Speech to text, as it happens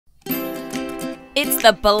It's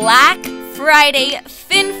the Black Friday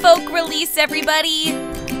Finfolk release, everybody!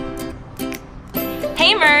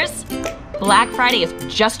 Hey Mers! Black Friday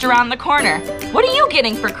is just around the corner. What are you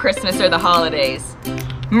getting for Christmas or the holidays?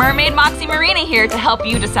 Mermaid Moxie Marina here to help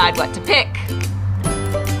you decide what to pick.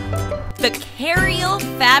 The Kariel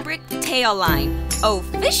Fabric Tail Line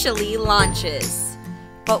officially launches.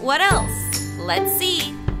 But what else? Let's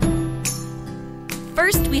see.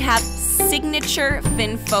 First, we have signature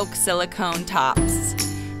Finfolk silicone tops.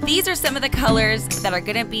 These are some of the colors that are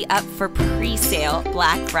gonna be up for pre-sale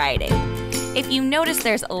Black Friday. If you notice,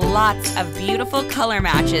 there's lots of beautiful color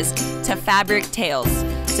matches to Fabric Tails.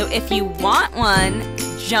 So if you want one,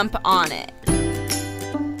 jump on it.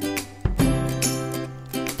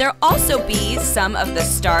 There'll also be some of the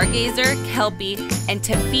Stargazer, Kelpie, and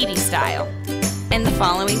Te Fiti style in the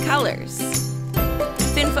following colors.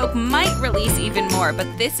 Finfolk might release even more, but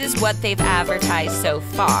this is what they've advertised so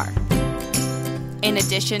far. In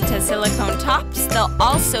addition to silicone tops, they'll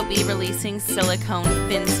also be releasing silicone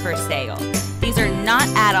fins for sale. These are not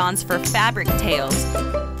add-ons for Fabric Tails.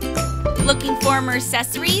 Looking for more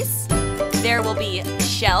accessories? There will be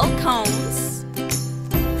shell combs,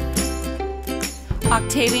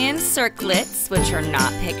 Octavian circlets, which are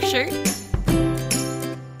not pictured,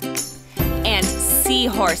 and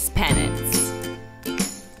seahorse pennants,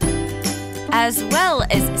 as well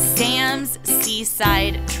as Sam's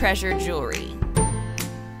Seaside treasure jewelry.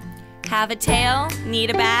 Have a tail? Need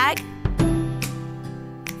a bag?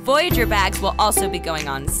 Voyager bags will also be going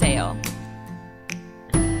on sale.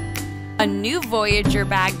 A new Voyager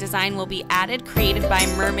bag design will be added, created by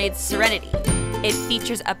Mermaid Sirenity. It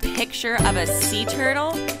features a picture of a sea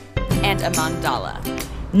turtle and a mandala.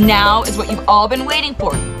 Now is what you've all been waiting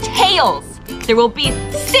for, tails! There will be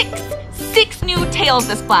six new tails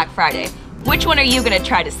this Black Friday. Which one are you gonna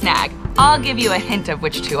try to snag? I'll give you a hint of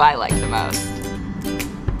which two I like the most.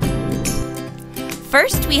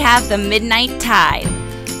 First, we have the Midnight Tide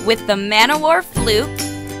with the Man-O-War fluke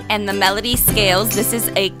and the Melody scales. This is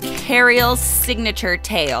a Kariel signature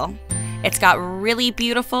tail. It's got really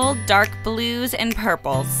beautiful dark blues and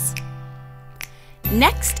purples.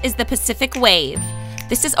 Next is the Pacific Wave.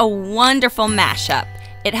 This is a wonderful mashup.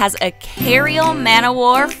 It has a Kariel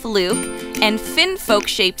Man-O-War fluke and Finfolk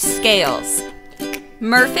shaped scales.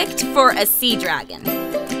 Perfect for a sea dragon.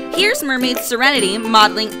 Here's Mermaid Serenity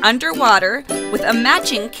modeling underwater with a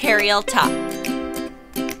matching Kariel top.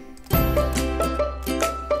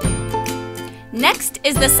 Next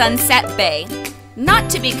is the Sunset Bay, not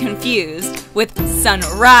to be confused with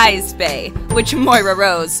Sunrise Bay, which Moira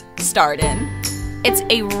Rose starred in. It's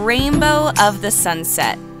a rainbow of the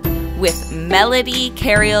sunset with Melody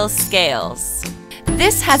Kariel scales.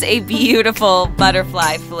 This has a beautiful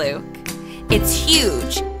butterfly fluke. It's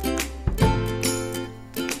huge.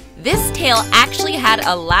 This tail actually had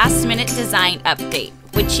a last-minute design update,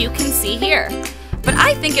 which you can see here, but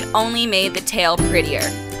I think it only made the tail prettier.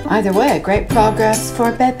 Either way, great progress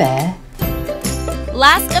for Bebe.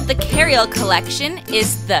 Last of the Kariel collection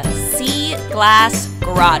is the Sea Glass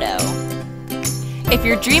Grotto. If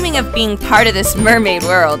you're dreaming of being part of this mermaid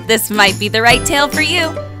world, this might be the right tail for you.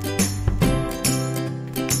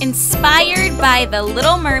 Inspired by the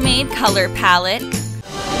Little Mermaid color palette.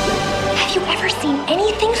 Have you ever seen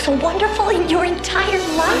anything so wonderful in your entire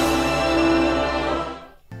life?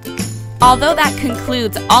 Although that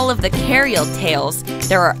concludes all of the Kariel tails,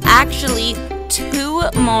 there are actually 2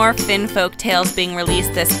 more Finfolk tails being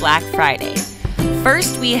released this Black Friday.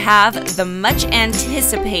 First, we have the much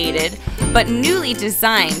anticipated but newly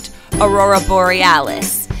designed Aurora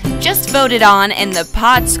Borealis, just voted on in the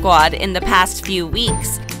Pod Squad in the past few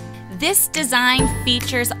weeks. This design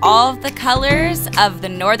features all of the colors of the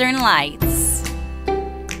Northern Lights.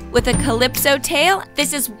 With a Calypso tail,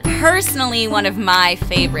 this is personally one of my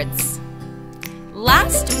favorites.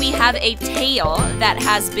 Last, we have a tail that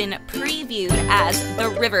has been previewed as the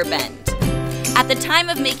Riverbend. At the time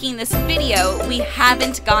of making this video, we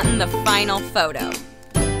haven't gotten the final photo.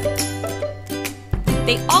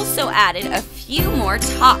 They also added a few more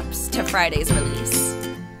tops to Friday's release.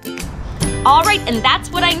 Alright, and that's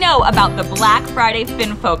what I know about the Black Friday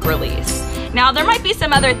Finfolk release. Now, there might be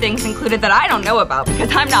some other things included that I don't know about because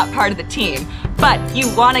I'm not part of the team, but you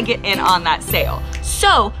want to get in on that sale.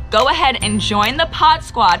 So, go ahead and join the Pod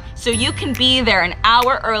Squad so you can be there an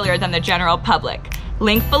hour earlier than the general public.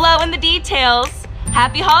 Link below in the details.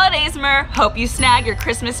 Happy holidays, Mer! Hope you snag your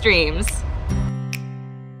Christmas dreams.